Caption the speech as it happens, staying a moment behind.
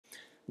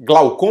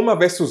Glaucoma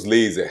versus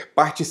laser,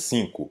 parte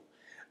 5.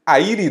 A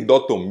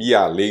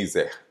iridotomia a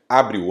laser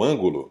abre o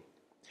ângulo?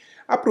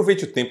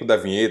 Aproveite o tempo da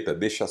vinheta,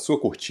 deixe a sua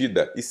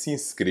curtida e se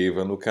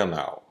inscreva no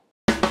canal.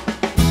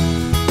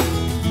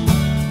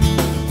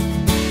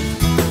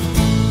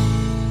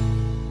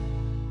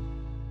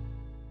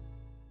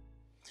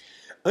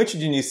 Antes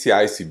de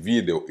iniciar esse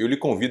vídeo, eu lhe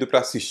convido para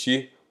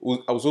assistir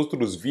aos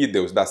outros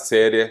vídeos da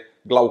série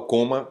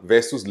Glaucoma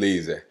versus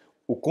laser.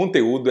 O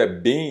conteúdo é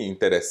bem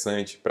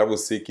interessante para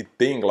você que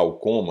tem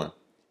glaucoma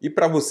e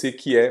para você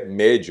que é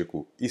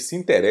médico e se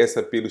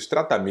interessa pelos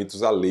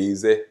tratamentos a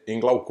laser em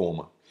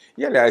glaucoma.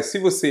 E aliás, se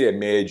você é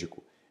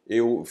médico,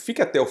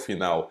 fique até o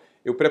final.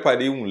 Eu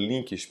preparei um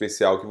link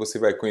especial que você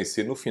vai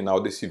conhecer no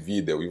final desse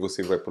vídeo e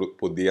você vai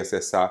poder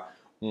acessar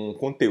um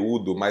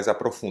conteúdo mais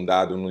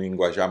aprofundado no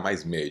linguajar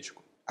mais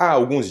médico. Há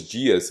alguns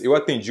dias eu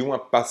atendi uma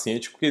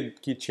paciente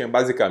que tinha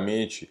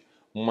basicamente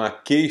uma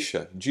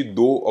queixa de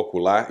dor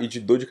ocular e de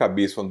dor de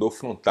cabeça, uma dor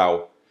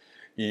frontal.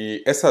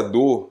 E essa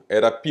dor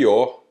era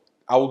pior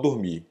ao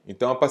dormir.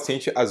 Então a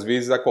paciente às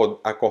vezes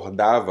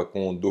acordava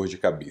com dor de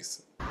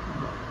cabeça.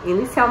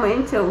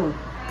 Inicialmente eu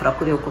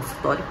procurei o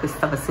consultório porque eu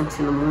estava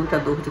sentindo muita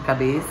dor de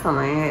cabeça,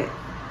 né,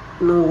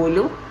 no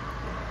olho.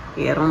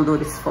 E eram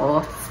dores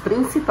fortes,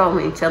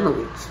 principalmente à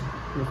noite.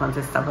 Enquanto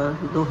eu estava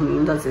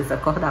dormindo, às vezes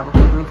acordava com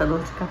muita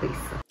dor de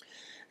cabeça.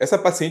 Essa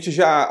paciente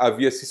já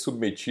havia se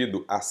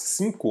submetido há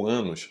 5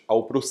 anos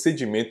ao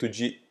procedimento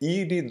de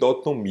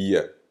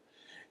iridotomia.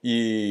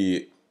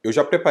 E eu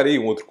já preparei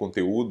um outro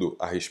conteúdo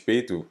a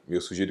respeito,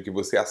 eu sugiro que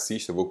você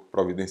assista, eu vou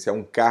providenciar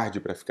um card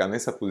para ficar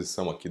nessa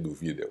posição aqui do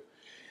vídeo.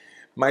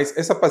 Mas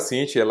essa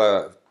paciente,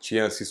 ela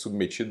tinha se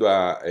submetido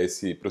a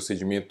esse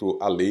procedimento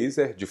a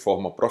laser de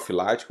forma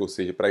profilática, ou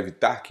seja, para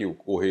evitar que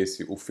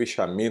ocorresse o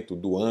fechamento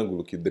do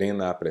ângulo que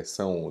drena a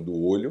pressão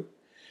do olho.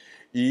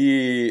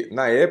 E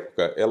na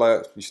época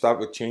ela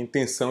tinha a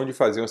intenção de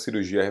fazer uma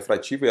cirurgia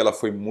refrativa e ela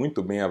foi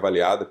muito bem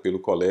avaliada pelo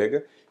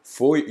colega.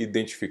 Foi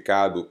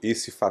identificado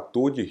esse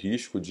fator de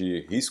risco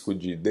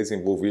de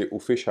desenvolver o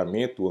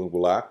fechamento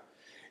angular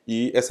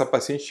e essa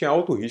paciente tinha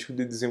alto risco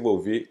de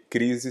desenvolver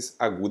crises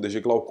agudas de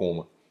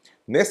glaucoma.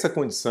 Nessa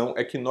condição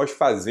é que nós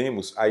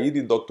fazemos a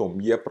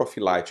iridotomia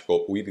profilática,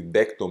 ou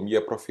iridectomia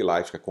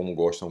profilática, como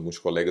gostam alguns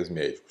colegas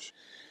médicos.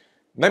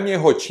 Na minha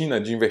rotina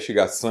de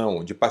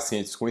investigação de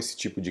pacientes com esse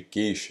tipo de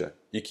queixa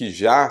e que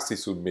já se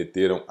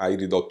submeteram à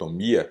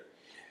iridotomia,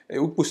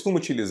 eu costumo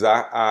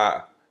utilizar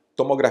a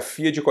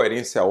tomografia de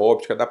coerência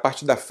óptica da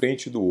parte da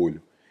frente do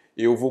olho.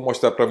 Eu vou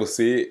mostrar para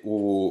você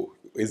o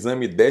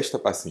exame desta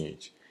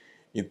paciente.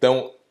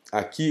 Então,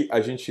 aqui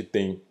a gente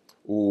tem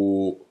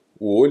o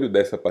olho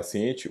dessa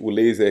paciente, o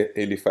laser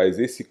ele faz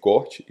esse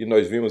corte e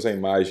nós vemos a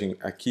imagem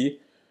aqui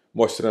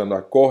mostrando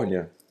a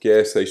córnea, que é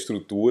essa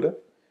estrutura,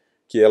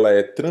 que ela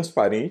é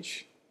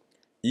transparente,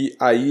 e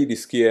a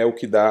íris, que é o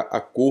que dá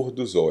a cor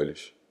dos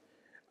olhos.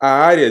 A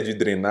área de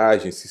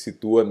drenagem se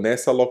situa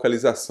nessa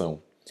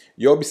localização.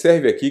 E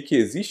observe aqui que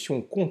existe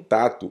um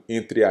contato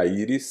entre a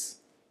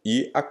íris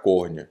e a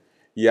córnea.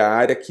 E a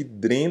área que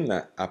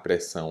drena a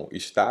pressão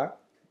está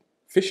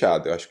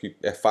fechada. Eu acho que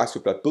é fácil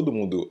para todo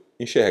mundo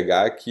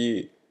enxergar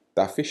que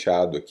está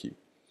fechado aqui.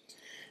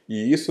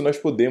 E isso nós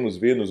podemos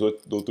ver nos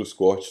outros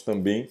cortes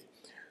também,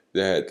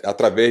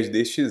 através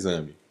deste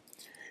exame.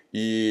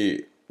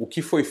 E o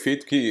que foi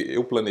feito, que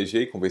eu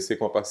planejei, conversei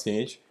com a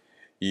paciente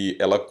e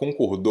ela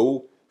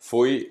concordou,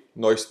 foi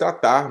nós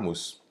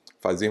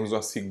fazermos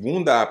uma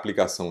segunda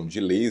aplicação de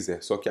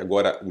laser, só que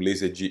agora o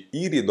laser de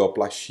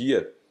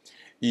iridoplastia,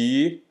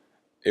 e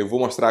eu vou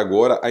mostrar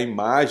agora a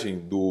imagem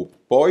do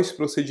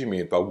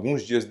pós-procedimento,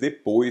 alguns dias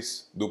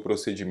depois do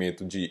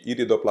procedimento de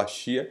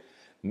iridoplastia,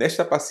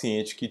 nesta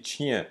paciente que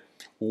tinha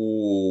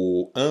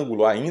o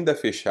ângulo ainda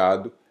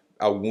fechado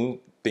algum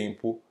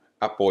tempo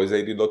após a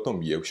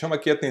iridotomia. Eu chamo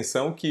aqui a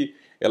atenção que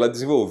ela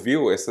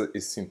desenvolveu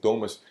esses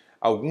sintomas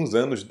alguns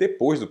anos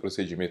depois do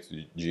procedimento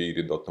de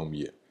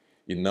iridotomia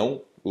e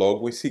não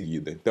logo em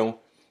seguida. Então,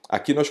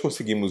 aqui nós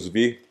conseguimos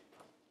ver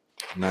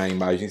na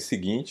imagem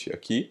seguinte,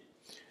 aqui,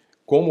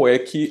 como é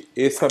que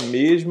essa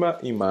mesma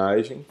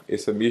imagem,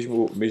 esse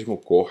mesmo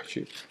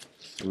corte,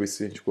 vou ver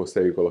se a gente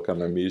consegue colocar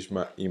na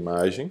mesma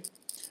imagem,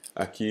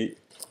 aqui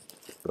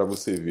para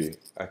você ver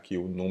aqui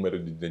o número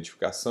de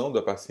identificação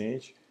da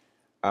paciente,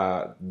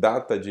 a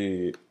data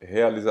de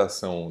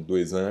realização do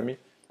exame,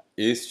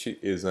 este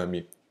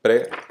exame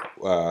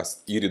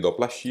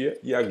pré-iridoplastia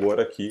e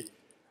agora aqui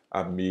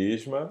a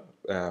mesma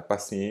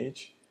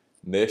paciente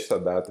nesta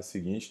data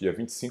seguinte, dia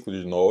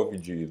 25/9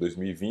 de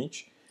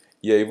 2020,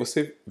 e aí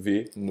você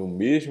vê no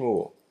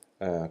mesmo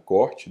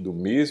corte, do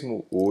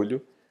mesmo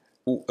olho,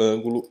 o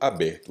ângulo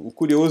aberto. O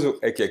curioso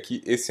é que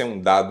aqui esse é um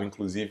dado,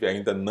 inclusive,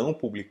 ainda não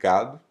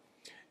publicado.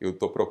 Eu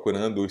estou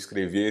procurando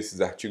escrever esses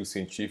artigos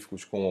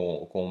científicos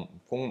com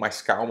mais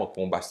calma,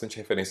 com bastante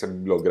referência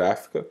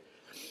bibliográfica.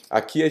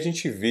 Aqui a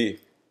gente vê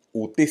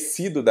o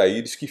tecido da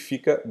íris que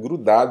fica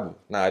grudado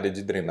na área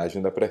de drenagem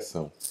da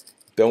pressão.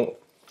 Então,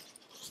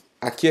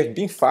 aqui é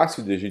bem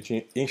fácil de a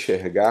gente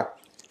enxergar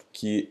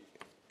que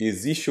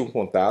existe um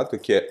contato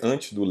que é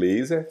antes do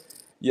laser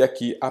E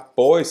aqui,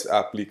 após a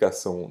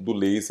aplicação do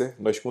laser,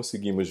 nós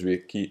conseguimos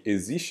ver que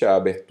existe a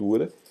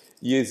abertura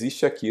e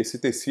existe aqui esse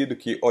tecido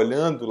que,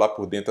 olhando lá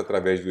por dentro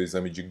através do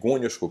exame de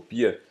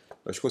gonioscopia,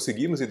 nós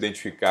conseguimos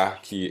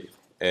identificar que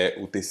é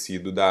o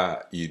tecido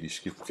da íris,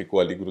 que ficou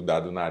ali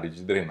grudado na área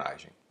de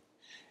drenagem.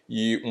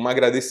 E um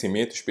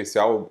agradecimento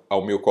especial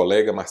ao meu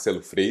colega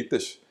Marcelo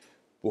Freitas,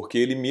 porque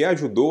ele me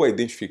ajudou a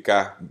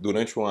identificar,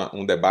 durante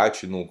um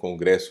debate no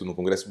Congresso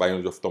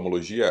Baiano de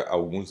Oftalmologia há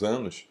alguns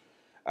anos,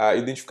 a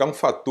identificar um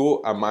fator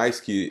a mais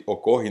que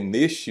ocorre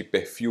neste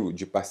perfil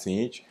de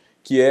paciente,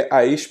 que é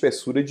a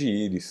espessura de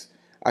íris.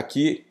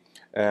 Aqui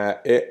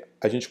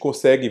a gente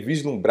consegue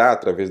vislumbrar,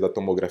 através da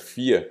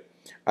tomografia,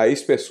 a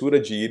espessura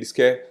de íris,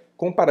 que é,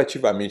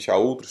 comparativamente a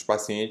outros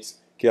pacientes,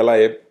 que ela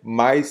é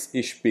mais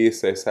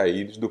espessa, essa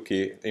íris, do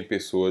que em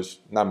pessoas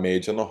na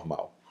média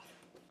normal.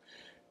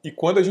 E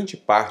quando a gente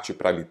parte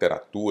para a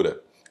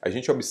literatura, a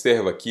gente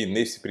observa aqui,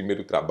 nesse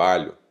primeiro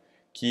trabalho,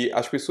 que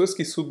as pessoas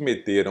que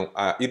submeteram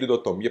a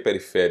iridotomia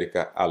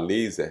periférica a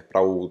laser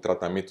para o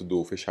tratamento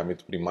do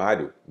fechamento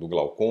primário do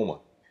glaucoma,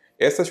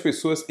 essas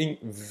pessoas em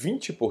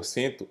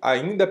 20%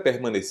 ainda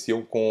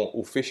permaneciam com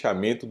o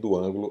fechamento do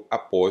ângulo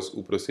após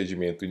o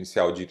procedimento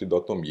inicial de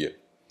iridotomia.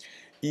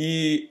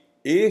 E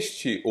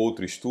este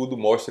outro estudo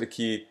mostra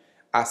que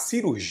a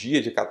cirurgia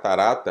de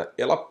catarata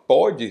ela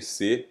pode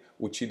ser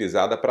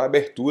utilizada para a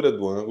abertura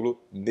do ângulo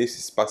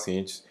nesses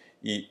pacientes,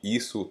 e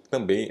isso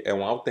também é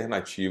uma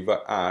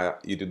alternativa à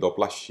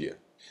iridoplastia.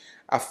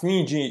 A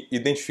fim de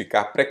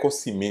identificar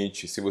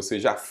precocemente se você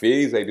já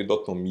fez a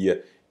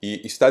iridotomia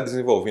e está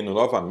desenvolvendo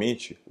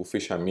novamente o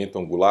fechamento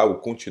angular ou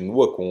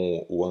continua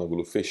com o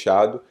ângulo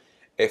fechado,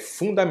 é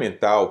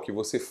fundamental que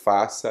você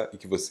faça e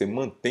que você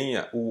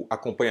mantenha o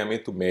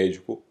acompanhamento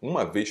médico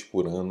uma vez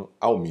por ano,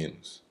 ao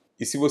menos.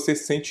 E se você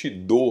sente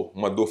dor,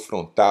 uma dor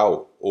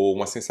frontal ou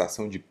uma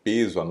sensação de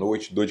peso à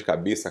noite, dor de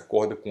cabeça,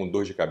 acorda com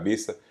dor de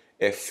cabeça,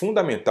 é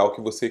fundamental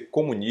que você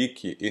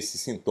comunique esse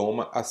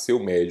sintoma a seu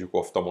médico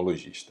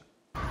oftalmologista.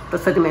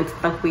 Procedimento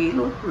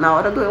tranquilo, na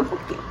hora doeu um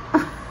pouquinho,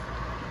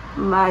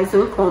 mas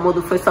o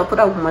incômodo foi só por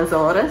algumas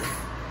horas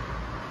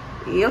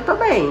e eu tô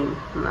bem,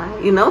 né?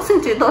 E não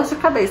senti dor de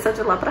cabeça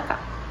de lá pra cá,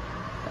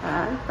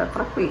 tá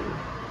tranquilo.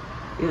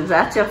 Eu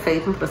já tinha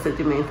feito um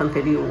procedimento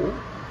anterior,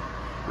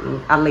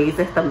 a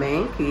laser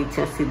também, que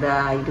tinha sido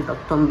a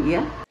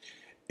iridotomia.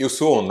 Eu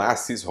sou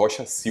Onassis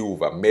Rocha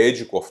Silva,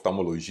 médico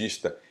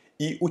oftalmologista,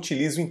 e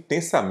utilizo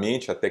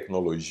intensamente a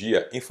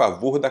tecnologia em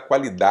favor da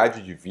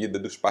qualidade de vida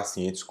dos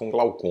pacientes com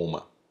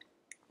glaucoma.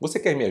 Você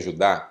quer me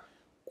ajudar?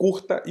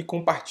 Curta e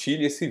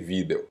compartilhe esse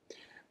vídeo.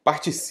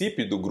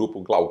 Participe do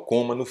grupo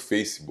Glaucoma no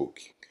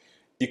Facebook.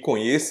 E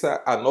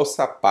conheça a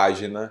nossa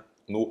página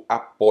no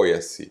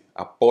Apoia-se,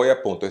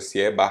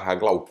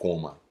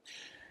 apoia.se/glaucoma.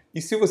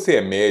 E se você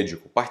é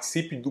médico,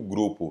 participe do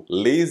grupo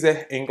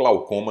Laser em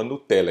Glaucoma no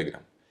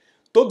Telegram.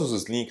 Todos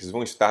os links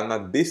vão estar na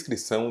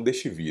descrição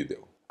deste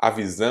vídeo. A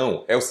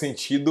visão é o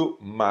sentido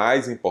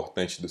mais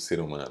importante do ser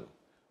humano.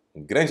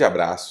 Um grande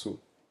abraço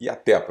e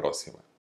até a próxima!